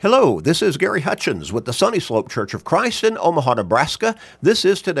Hello, this is Gary Hutchins with the Sunny Slope Church of Christ in Omaha, Nebraska. This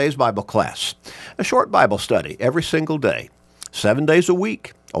is today's Bible class, a short Bible study every single day, 7 days a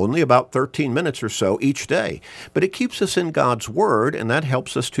week, only about 13 minutes or so each day. But it keeps us in God's Word, and that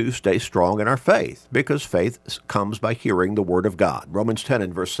helps us to stay strong in our faith, because faith comes by hearing the Word of God, Romans 10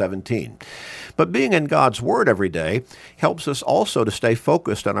 and verse 17. But being in God's Word every day helps us also to stay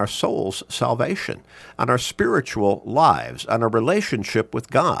focused on our soul's salvation, on our spiritual lives, on our relationship with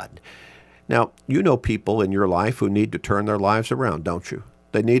God. Now, you know people in your life who need to turn their lives around, don't you?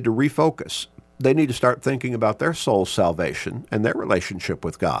 They need to refocus. They need to start thinking about their soul's salvation and their relationship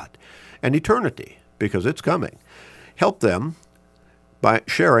with God and eternity, because it's coming. Help them by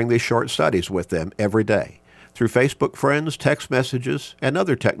sharing these short studies with them every day through Facebook friends, text messages, and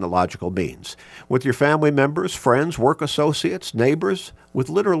other technological means, with your family members, friends, work associates, neighbors, with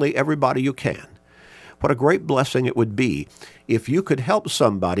literally everybody you can. What a great blessing it would be if you could help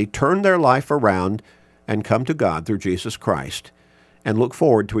somebody turn their life around and come to God through Jesus Christ and look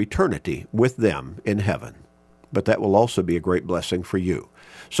forward to eternity with them in heaven. But that will also be a great blessing for you.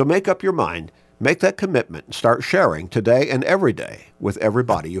 So make up your mind, make that commitment, and start sharing today and every day with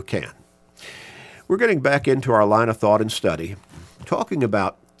everybody you can. We're getting back into our line of thought and study, talking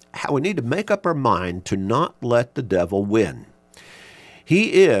about how we need to make up our mind to not let the devil win.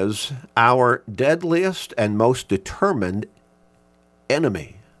 He is our deadliest and most determined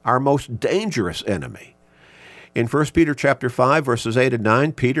enemy, our most dangerous enemy. In 1 Peter chapter 5, verses 8 and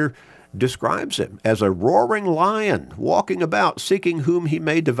 9, Peter describes him as a roaring lion, walking about, seeking whom he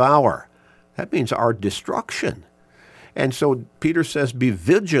may devour. That means our destruction. And so Peter says, be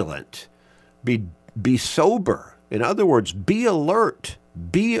vigilant, be sober. In other words, be alert,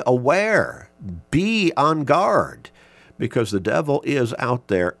 be aware, be on guard, because the devil is out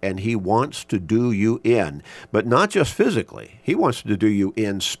there and he wants to do you in, but not just physically. He wants to do you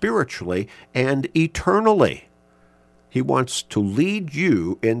in spiritually and eternally. He wants to lead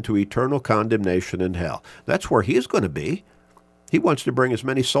you into eternal condemnation in hell. That's where he's going to be. He wants to bring as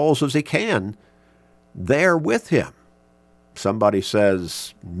many souls as he can there with him. Somebody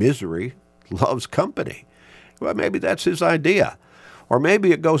says misery loves company. Well, maybe that's his idea. Or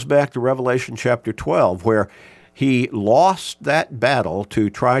maybe it goes back to Revelation chapter 12, where he lost that battle to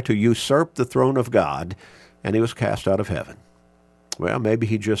try to usurp the throne of God, and he was cast out of heaven. Well, maybe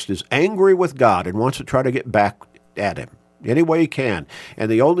he just is angry with God and wants to try to get back at him any way he can.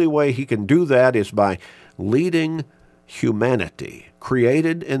 And the only way he can do that is by leading humanity,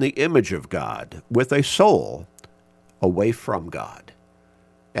 created in the image of God, with a soul, away from God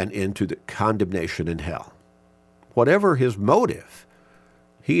and into the condemnation in hell. Whatever his motive,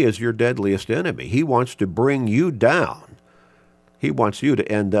 he is your deadliest enemy. He wants to bring you down. He wants you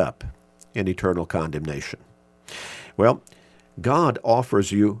to end up in eternal condemnation. Well, God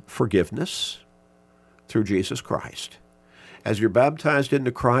offers you forgiveness through Jesus Christ. As you're baptized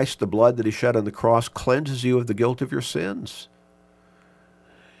into Christ, the blood that he shed on the cross cleanses you of the guilt of your sins.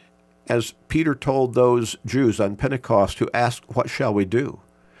 As Peter told those Jews on Pentecost who asked, "What shall we do?"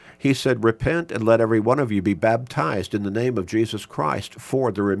 he said, "Repent and let every one of you be baptized in the name of Jesus Christ for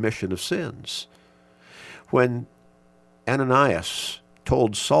the remission of sins." When Ananias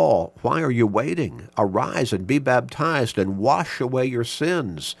told Saul, "Why are you waiting? Arise and be baptized and wash away your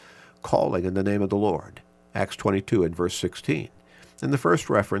sins, calling in the name of the Lord." Acts 22 and verse 16. And the first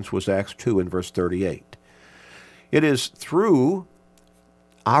reference was Acts 2 and verse 38. It is through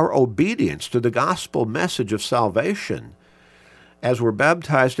our obedience to the gospel message of salvation, as we're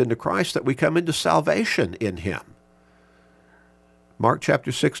baptized into Christ, that we come into salvation in him. Mark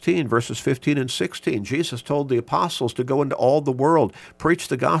chapter 16, verses 15 and 16, Jesus told the apostles to go into all the world, preach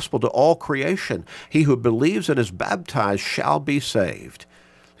the gospel to all creation. He who believes and is baptized shall be saved.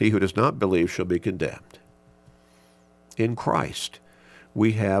 He who does not believe shall be condemned. In Christ,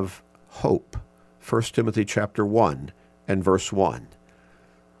 we have hope. 1 Timothy chapter 1 and verse 1.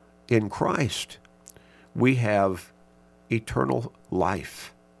 In Christ, we have eternal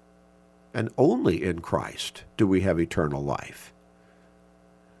life. And only in Christ do we have eternal life.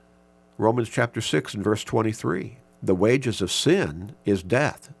 Romans chapter 6 and verse 23. The wages of sin is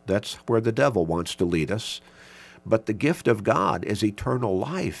death. That's where the devil wants to lead us. But the gift of God is eternal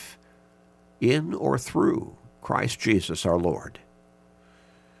life in or through Christ Jesus our Lord.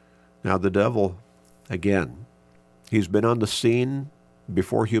 Now the devil, again, he's been on the scene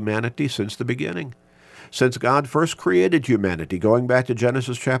before humanity since the beginning. Since God first created humanity, going back to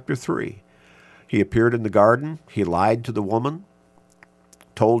Genesis chapter 3. He appeared in the garden. He lied to the woman,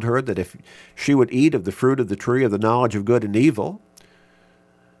 told her that if she would eat of the fruit of the tree of the knowledge of good and evil,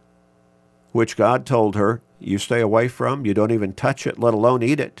 which God told her, you stay away from, you don't even touch it, let alone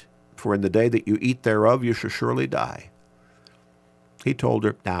eat it. For in the day that you eat thereof, you shall surely die. He told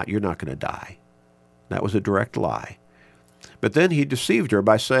her, nah, you're not going to die. That was a direct lie. But then he deceived her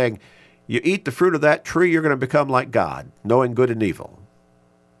by saying, you eat the fruit of that tree, you're going to become like God, knowing good and evil.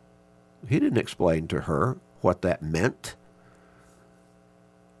 He didn't explain to her what that meant.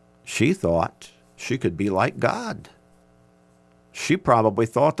 She thought she could be like God. She probably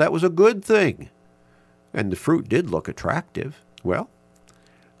thought that was a good thing. And the fruit did look attractive. Well,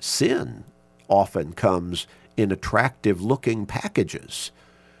 sin often comes in attractive-looking packages,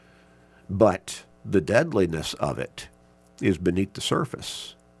 but the deadliness of it is beneath the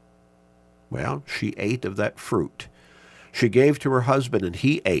surface. Well, she ate of that fruit. She gave to her husband, and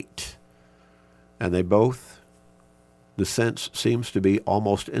he ate. And they both, the sense seems to be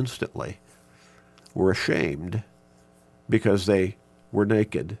almost instantly, were ashamed because they were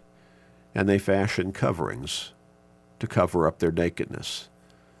naked, and they fashioned coverings to cover up their nakedness.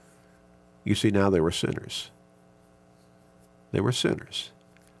 You see, now they were sinners. They were sinners.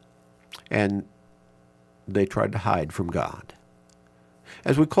 And they tried to hide from God.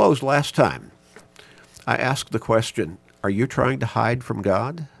 As we closed last time, I asked the question, are you trying to hide from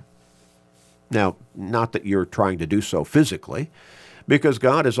God? Now, not that you're trying to do so physically, because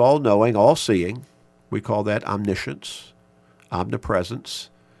God is all-knowing, all-seeing. We call that omniscience, omnipresence.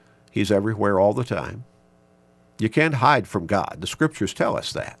 He's everywhere all the time. You can't hide from God. The Scriptures tell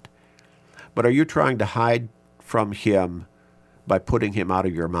us that. But are you trying to hide from Him by putting Him out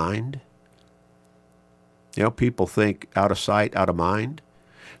of your mind? You know, people think out of sight, out of mind.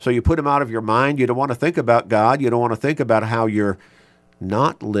 So you put Him out of your mind. You don't want to think about God. You don't want to think about how you're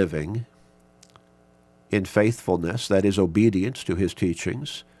not living in faithfulness, that is obedience to His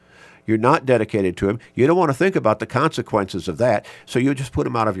teachings. You're not dedicated to Him. You don't want to think about the consequences of that, so you just put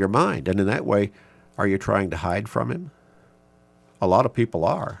Him out of your mind. And in that way, are you trying to hide from Him? A lot of people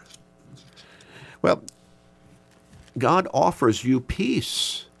are. Well, God offers you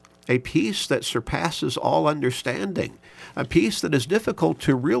peace, a peace that surpasses all understanding, a peace that is difficult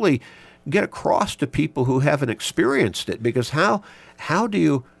to really get across to people who haven't experienced it. Because how do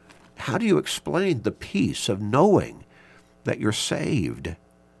you explain the peace of knowing that you're saved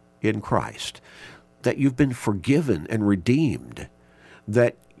in Christ, that you've been forgiven and redeemed,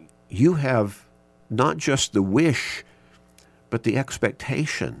 that you have not just the wish, but the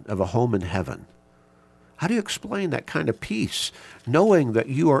expectation of a home in heaven? How do you explain that kind of peace, knowing that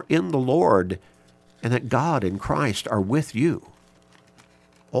you are in the Lord and that God and Christ are with you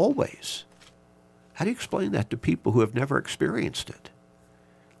always? How do you explain that to people who have never experienced it?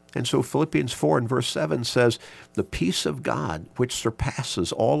 And so Philippians 4 and verse 7 says, the peace of God, which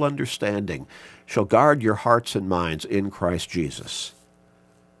surpasses all understanding, shall guard your hearts and minds in Christ Jesus.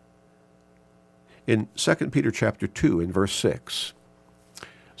 In 2 Peter chapter 2 in verse 6,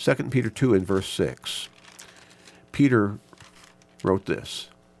 2 Peter 2 in verse 6, Peter wrote this,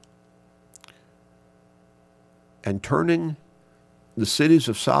 and turning the cities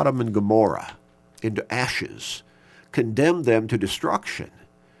of Sodom and Gomorrah into ashes, condemned them to destruction,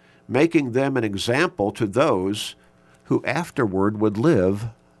 making them an example to those who afterward would live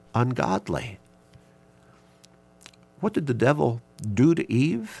ungodly. What did the devil do to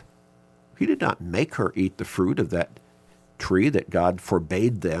Eve? He did not make her eat the fruit of that tree that God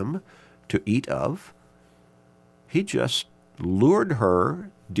forbade them to eat of. He just lured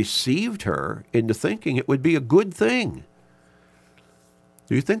her, deceived her into thinking it would be a good thing.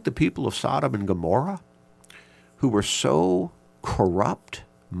 Do you think the people of Sodom and Gomorrah, who were so corrupt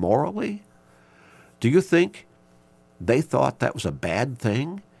morally, do you think they thought that was a bad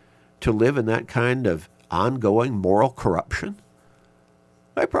thing to live in that kind of ongoing moral corruption?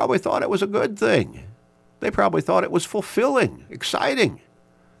 They probably thought it was a good thing. They probably thought it was fulfilling, exciting.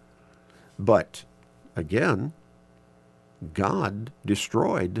 But again, God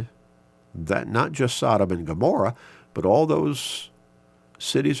destroyed that, not just Sodom and Gomorrah, but all those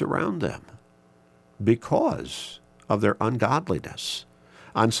cities around them because of their ungodliness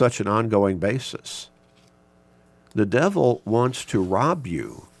on such an ongoing basis. The devil wants to rob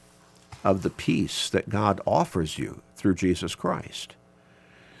you of the peace that God offers you through Jesus Christ.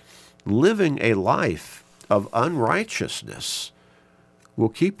 Living a life of unrighteousness will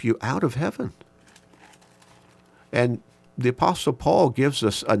keep you out of heaven. And the Apostle Paul gives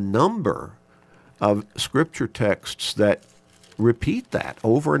us a number of scripture texts that repeat that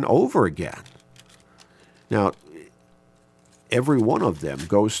over and over again. Now, every one of them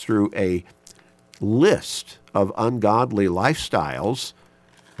goes through a list of ungodly lifestyles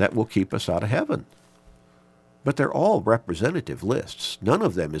that will keep us out of heaven. But they're all representative lists. None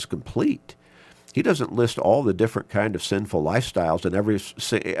of them is complete. He doesn't list all the different kind of sinful lifestyles in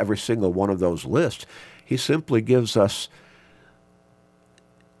every single one of those lists. He simply gives us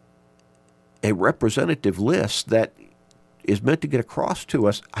a representative list that is meant to get across to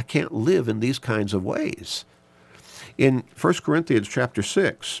us, I can't live in these kinds of ways. In 1 Corinthians chapter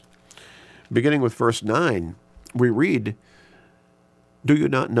 6, beginning with verse 9, we read, "Do you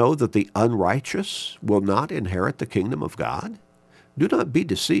not know that the unrighteous will not inherit the kingdom of God? Do not be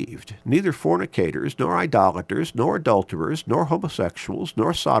deceived. Neither fornicators, nor idolaters, nor adulterers, nor homosexuals,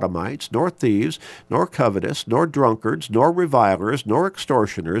 nor sodomites, nor thieves, nor covetous, nor drunkards, nor revilers, nor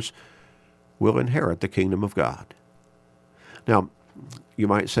extortioners will inherit the kingdom of God." Now, you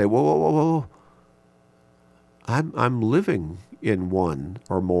might say, whoa. I'm living in one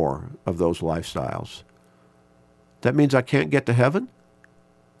or more of those lifestyles. That means I can't get to heaven?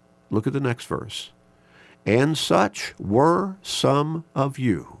 Look at the next verse. "And such were some of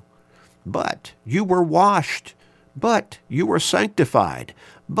you. But you were washed, but you were sanctified,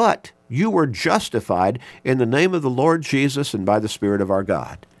 but you were justified in the name of the Lord Jesus and by the Spirit of our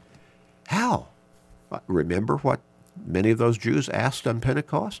God." How? Remember what many of those Jews asked on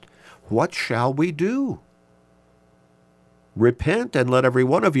Pentecost? "What shall we do?" "Repent and let every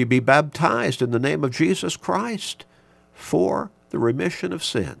one of you be baptized in the name of Jesus Christ for the remission of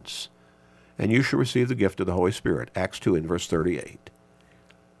sins, and you shall receive the gift of the Holy Spirit." Acts 2 in verse 38.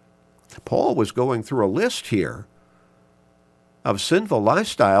 Paul was going through a list here of sinful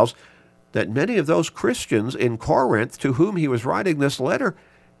lifestyles that many of those Christians in Corinth to whom he was writing this letter,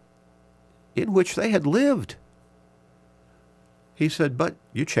 in which they had lived. He said, but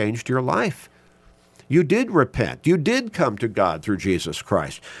you changed your life. You did repent. You did come to God through Jesus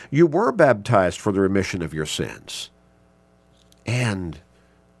Christ. You were baptized for the remission of your sins. And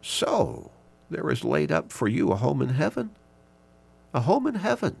so there is laid up for you a home in heaven. A home in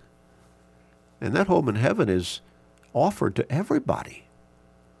heaven. And that home in heaven is offered to everybody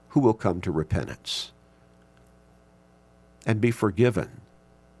who will come to repentance and be forgiven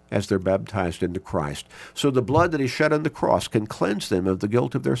as they're baptized into Christ. So the blood that he shed on the cross can cleanse them of the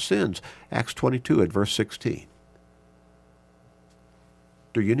guilt of their sins. Acts 22 at verse 16.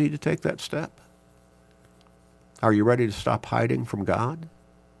 Do you need to take that step? Are you ready to stop hiding from God?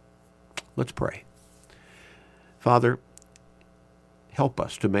 Let's pray. Father, help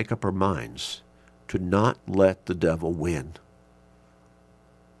us to make up our minds to not let the devil win,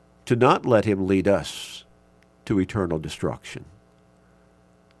 to not let him lead us to eternal destruction.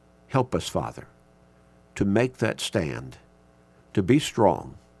 Help us, Father, to make that stand, to be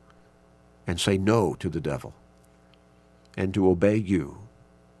strong, and say no to the devil, and to obey you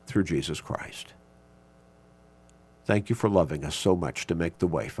through Jesus Christ. Thank you for loving us so much to make the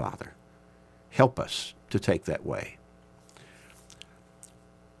way, Father. Help us to take that way.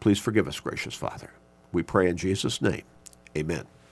 Please forgive us, gracious Father. We pray in Jesus' name. Amen.